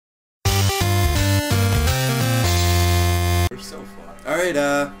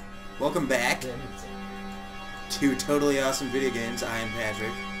Alright, welcome back to Totally Awesome Video Games. I am Patrick.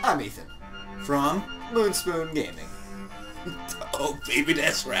 I'm Ethan. From Moonspoon Gaming. Oh, baby,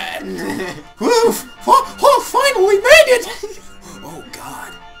 that's right. Woo! Oh, finally made it! Oh,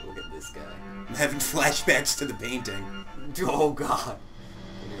 God. Look at this guy. I'm having flashbacks to the painting. Oh, God.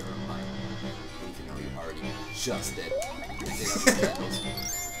 Never mind. Even though you already just did.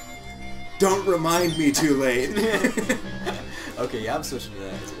 Don't remind me too late. Okay, yeah, I'm switching to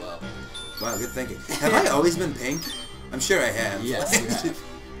that as well. Wow, good thinking. Have I always been pink? I'm sure I have. Yes, you have.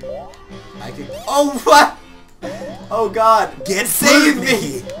 I could. Oh, what? Oh, God. Save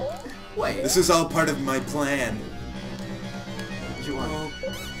me! Wait. This is all part of my plan. You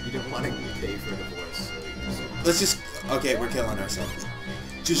didn't want to pay for a divorce. So Let's just... Okay, we're killing ourselves.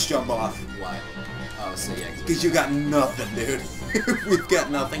 Just jump off. Why? Oh, so yeah. Because you got nothing, dude. We've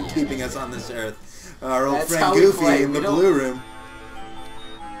got nothing keeping us on this earth. Our old friend Goofy in the blue room.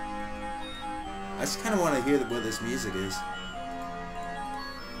 I just kind of want to hear what this music is.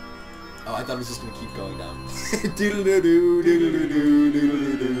 Oh, I thought it was just going to keep going down. Doodle-doo-doo, doodle-doo-doo,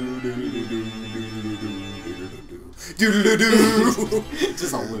 doodle-doo-doo, doodle-doo-doo.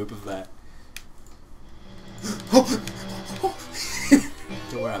 Just a loop of that.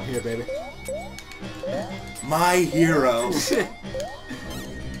 Don't worry, I'm here, baby. My hero. The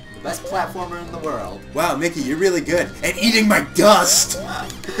best platformer in the world. Wow, Mickey, you're really good at eating my dust.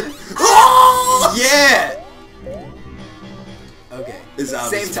 Yeah. Okay.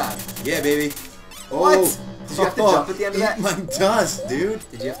 Same time. Yeah, baby. What? Oh. Did you have to jump at the end of that? Eat my dust, dude.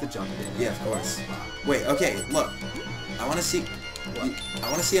 Did you have to jump at the end? Yeah, of course. Wait, okay, look. I want to see. I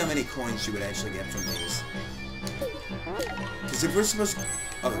want to see how many coins you would actually get from these. Because if we're supposed to...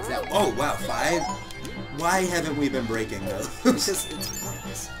 Oh, wow, 5? Why haven't we been breaking those? Because it's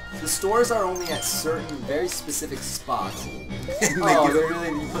pointless. The stores are only at certain, very specific spots. Oh, they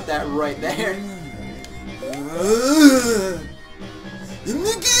really put that right there.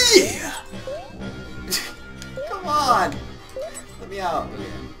 Come on! Let me out.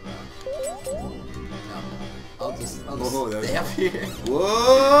 No. I'll just stay up here.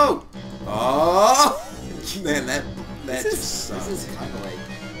 Whoa! Oh! Man, that just sucks. This is kind of like...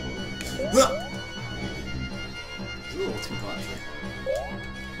 It's a little too much.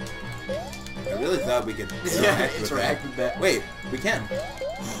 I really thought we could interact with that. Wait, we can.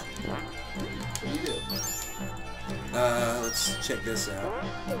 What do you do? Let's check this out.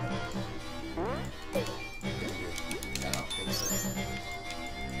 I don't think so.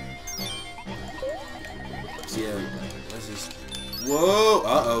 Yeah, let's just... Whoa!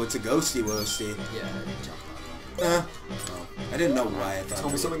 Uh-oh, it's a ghosty woasty. Yeah, jump on it. I didn't know why I thought Tell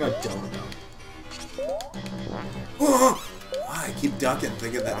me something I don't know. Oh! I keep ducking,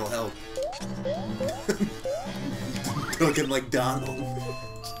 thinking that'll help. Ducking like Donald.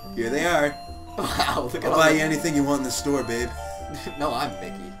 Here they are. Wow, look at I'll buy you anything you want in the store, babe. No, I'm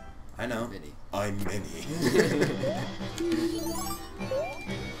Mickey. I know. Minnie. I'm Minnie. Oh,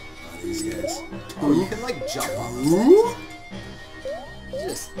 these guys. Oh, you can like jump on them. Ooh? He's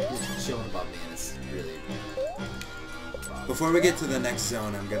just chilling above me, and it's really. Before we get to the next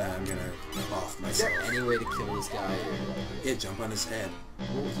zone, I'm gonna off Is myself. there any way to kill this guy? Or... Yeah, jump on his head.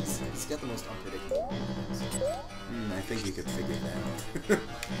 Well, he's got the most unpredictable movements. I think you could figure that out.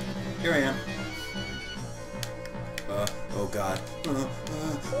 Here I am. Oh god.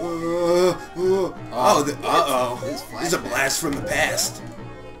 Uh-oh. This is a blast from the past.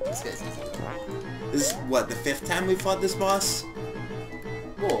 This guy's easy. This is, what, the 5th time we fought this boss?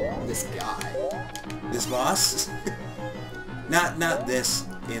 Whoa, this guy. This boss? Not this,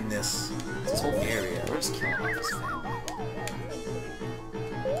 in this whole area. We're just killing off his family.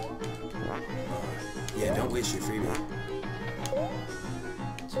 Yeah, don't waste your freebie.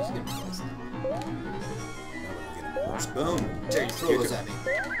 So he's gonna kill us now. Boom. There, you throw those at me.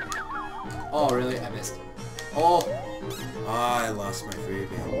 Oh, really? I missed. Oh! Ah, I lost my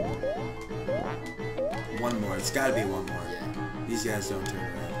freebie. One more. It's gotta be one more. Yeah. These guys don't turn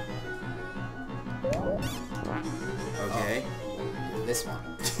around. Okay. Oh, this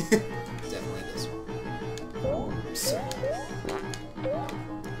one. Definitely this one.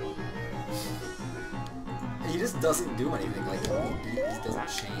 He just doesn't do anything. Like, he doesn't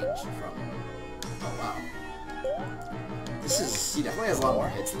change from... Oh, wow. This is... He definitely has a lot more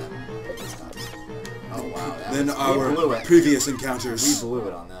hits than previous times. Oh, wow. Than our previous encounters. We blew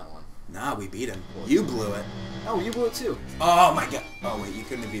it on that one. Nah, we beat him. You blew it. Oh, you blew it too. Oh my god. Oh wait, you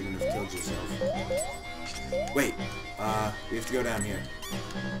couldn't have even have killed yourself. Wait, we have to go down here.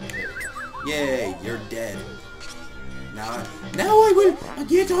 Yay, you're dead. Now I will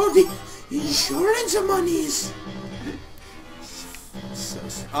get all the insurance monies.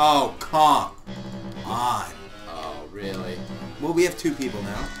 Oh, come on. Oh, really? Well, we have 2 people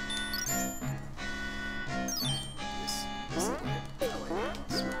now. This is good. I like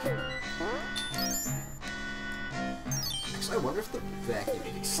it. Actually, I wonder if the vacuum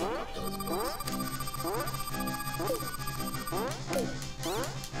can suck up those bugs.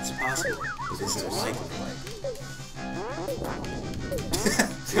 It's possible. This is likely.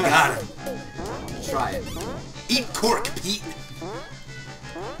 Got him. Try it. Eat cork, Pete.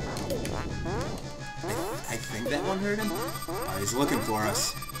 I think that one hurt him. Oh, he's looking for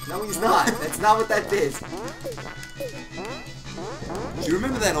us. No, he's not. That's not what that did. Do you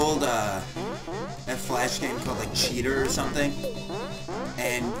remember that old, that Flash game called, like, Cheater or something?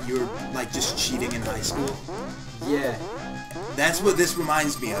 And you were, like, just cheating in high school? Yeah. That's what this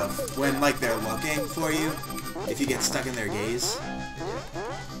reminds me of. When, like, they're looking for you. If you get stuck in their gaze.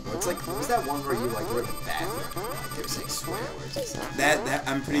 Well, it's like, what was that one where you, like, were in the bathroom? Like, they were saying swear words and stuff. That,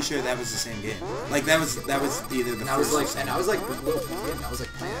 I'm pretty sure that was the same game. Like, that was either the first or second. And I was like a little kid, and I was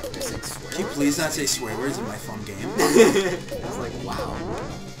like, man, they're saying swear Can you please not say swear words in my fun game? I was like, wow.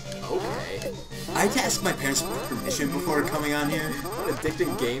 Okay. I had to ask my parents for permission before coming on here. What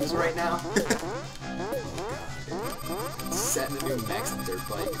addicting games right now? Setting a new Max Dirt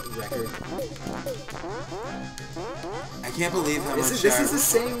Bike record. I can't believe how much This is the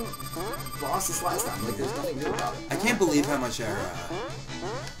same boss as last time. Like, there's nothing new about it. I can't believe how much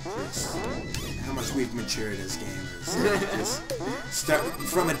how much we've matured as gamers. Just start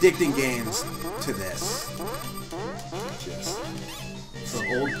from addicting games to this. Just from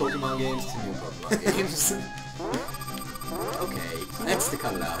old Pokemon games to new Pokemon games. Okay, next to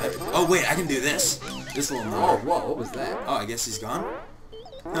cut it out. Oh wait, I can do this. This little Oh, motor. whoa, what was that? Oh, I guess he's gone?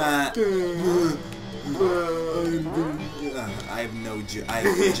 I have no joke. I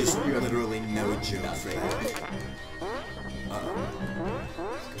have just literally no joke for that.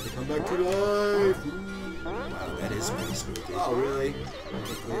 They come back to life! Wow, that is pretty spooky. Oh, really?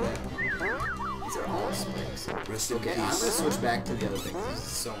 These are all spikes. Rest in Okay, peace. I'm gonna switch back to the other thing. This is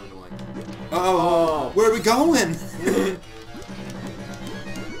so annoying. Oh, where are we going?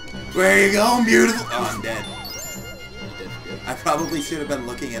 Where are you going, beautiful? Oh, I'm dead. I probably should have been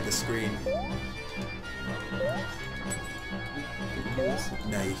looking at the screen.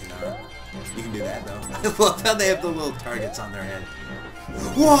 No, you cannot. You can do that, though. I love how they have the little targets on their head.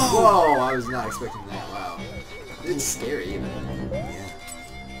 Whoa! Whoa, I was not expecting that. Wow. It's scary, even. Yeah.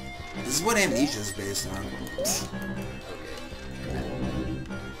 This is what Amnesia is based on.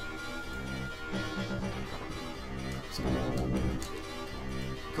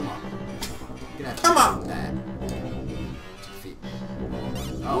 Come on. You're gonna have to Come on! do that. 2 feet.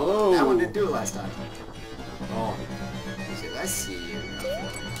 Oh, that one didn't do it last time. Oh. I see you.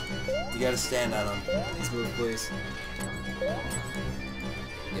 You gotta stand on them. Please move, please.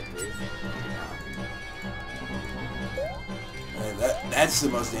 Get through. That's the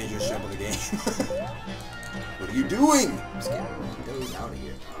most dangerous jump of the game. What are you doing? I'm just getting those out of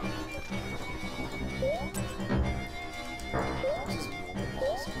here. These are normal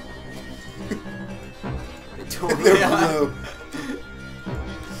balls. They totally They're blue.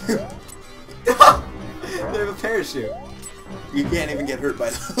 They have a parachute. You can't even get hurt by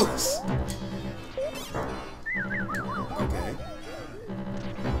those. Okay.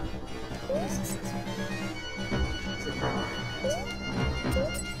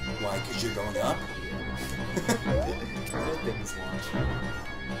 Why? Because you're going up? Things launch.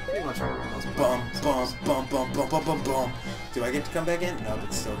 Pretty much Bum, bum, bum, bum, bum, bum, bum, bum. Do I get to come back in? No,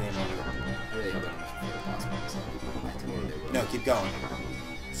 it's still game over. I really hope I don't possible. I totally will. No, keep going.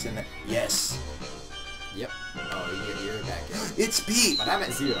 It's in the... Yes. Yep. Oh, you're back in. It's Pete! But I'm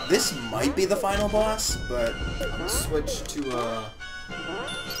at 0. This might be the final boss, but... I'm gonna switch to,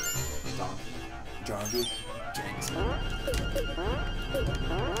 Donkey.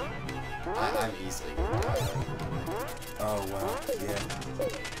 I'm easily gonna die. Oh, wow. Yeah.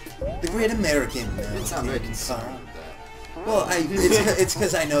 The Great American. It sounds very concerned with that. Well, it's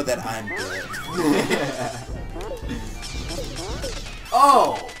because I know that I'm good.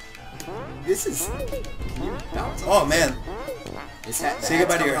 Oh! This is... Can you bounce Oh, man. Say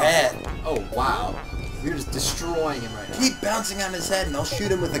goodbye to your hat. Oh, wow. We're just destroying him right now. Keep bouncing on his head and I'll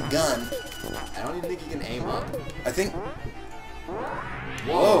shoot him with a gun. I don't even think he can aim up. I think...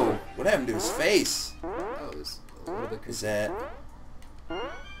 Whoa! What happened to his face? That was a little bit Is creepy. that...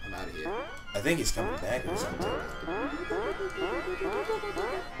 I'm out of here. I think he's coming back or something.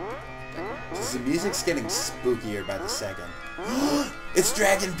 Because the music's getting spookier by the second. It's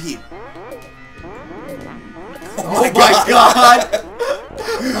Dragon Pete! Oh my god!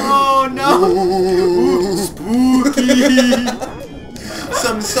 Oh no! Spooky!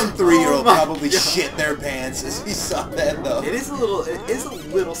 Some 3-year-old probably shit their pants as he saw that though. It is a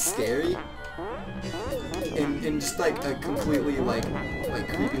little scary. In just like a completely like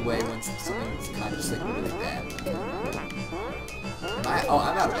creepy way when something's kind of just like really bad.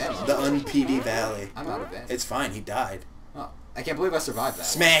 I'm out of ammo. The un-PD Valley. I'm out of ammo. It's fine, he died. Oh, I can't believe I survived that.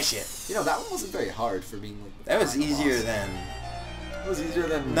 Smash it. You know, that one wasn't very hard for being like that was easier than... It was easier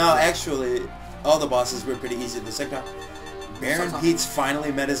than... No, actually, all the bosses were pretty easy the second time. Baron Pete's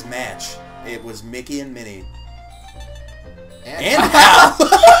finally met his match. It was Mickey and Minnie. And Hal!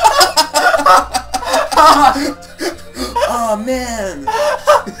 Oh man!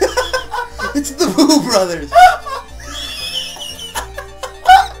 It's the Boo Brothers!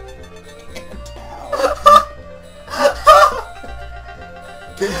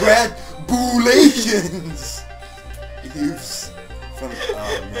 Congratulations! Youths from...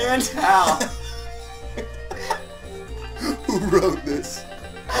 Oh man. And Hal! Who wrote this?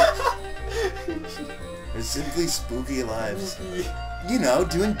 They're simply spooky lives. You know,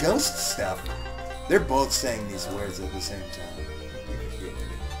 doing ghost stuff. They're both saying these words at the same time.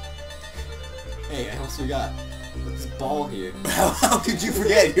 Hey, I also got this ball here. How could you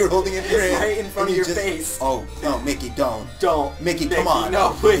forget? You're holding it for right in front of your face. Oh, no, Mickey, don't. Don't. Mickey, come on.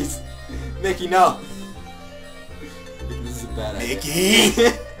 No, please. Mickey, no. This is a bad idea.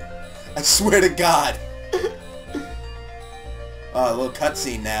 Mickey! I swear to God. Oh, a little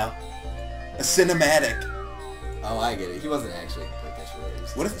cutscene now. A cinematic. Oh, I get it. He wasn't actually like this really.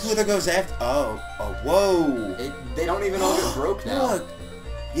 What if Pluto goes after... Oh, whoa. They don't even all get broke now. Look.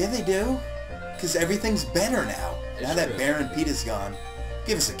 Yeah, they do. Because everything's better now. Now that Baron Pete is gone.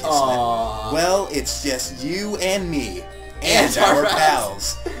 Give us a kiss, man. Well, it's just you and me. And our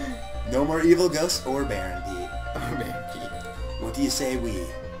pals. No more evil ghosts or Baron Pete. Or Baron Pete. What do you say we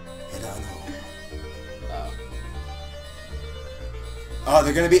head on home? Oh,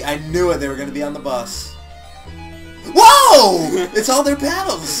 they're gonna be... I knew it. They were gonna be on the bus. Whoa! It's all their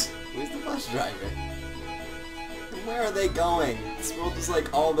pals. Who's the bus driver? Where are they going? This world is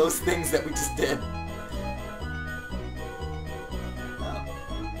like all those things that we just did. Oh,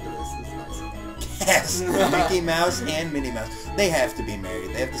 this is nice. Yes, Mickey Mouse and Minnie Mouse. They have to be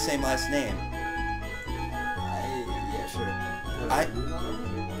married. They have the same last name. Yeah, sure.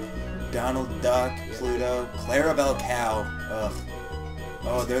 Donald Duck, Pluto, Clarabelle Cow. Ugh.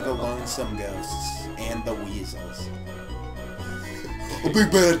 Oh, they're the lonesome ghosts. And the weasels. A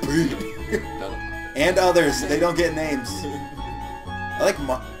big bad Pete. And others. They don't get names. I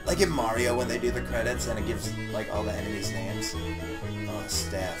like in Mario when they do the credits and it gives like all the enemies' names. Oh,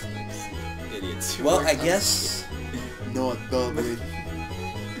 staff. Idiots. Well, I guess... No, dude.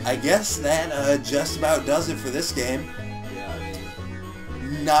 I guess that just about does it for this game. Yeah, I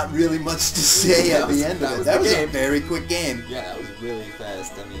mean... Not really much to say at the end of it. That was a very quick game. Yeah, that was really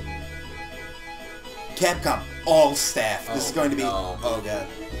fast. I mean... Capcom, all staff. This is going to be... No. Oh, God.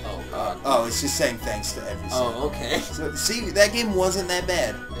 Oh, God. Oh, it's just saying thanks to every single. Oh, okay. So, see, that game wasn't that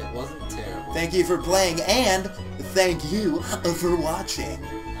bad. It wasn't terrible. Thank you for playing, and thank you for watching.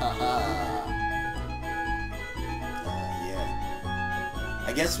 Haha. Yeah.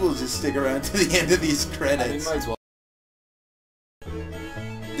 I guess we'll just stick around to the end of these credits. I mean, might as well.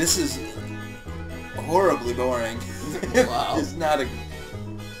 This is horribly boring. Wow. It's not a...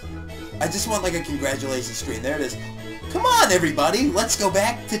 I just want like a congratulations screen. There it is. Come on, everybody. Let's go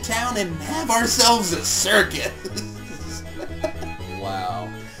back to town and have ourselves a circus. Wow.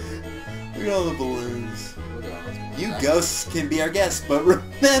 Look at all the balloons. Look at all those You ghosts can be our guests, but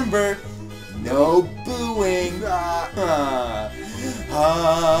remember, no booing. It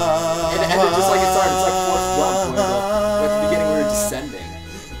ended just like it started. It's like fourth run. At the beginning we were descending.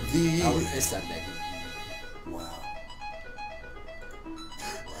 Now we're ascending. Wow.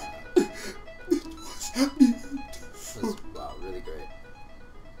 Wow, really great.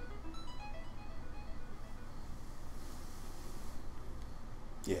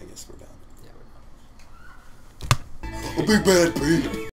 Yeah, I guess we're done. Yeah, we're done. A big bad Pete.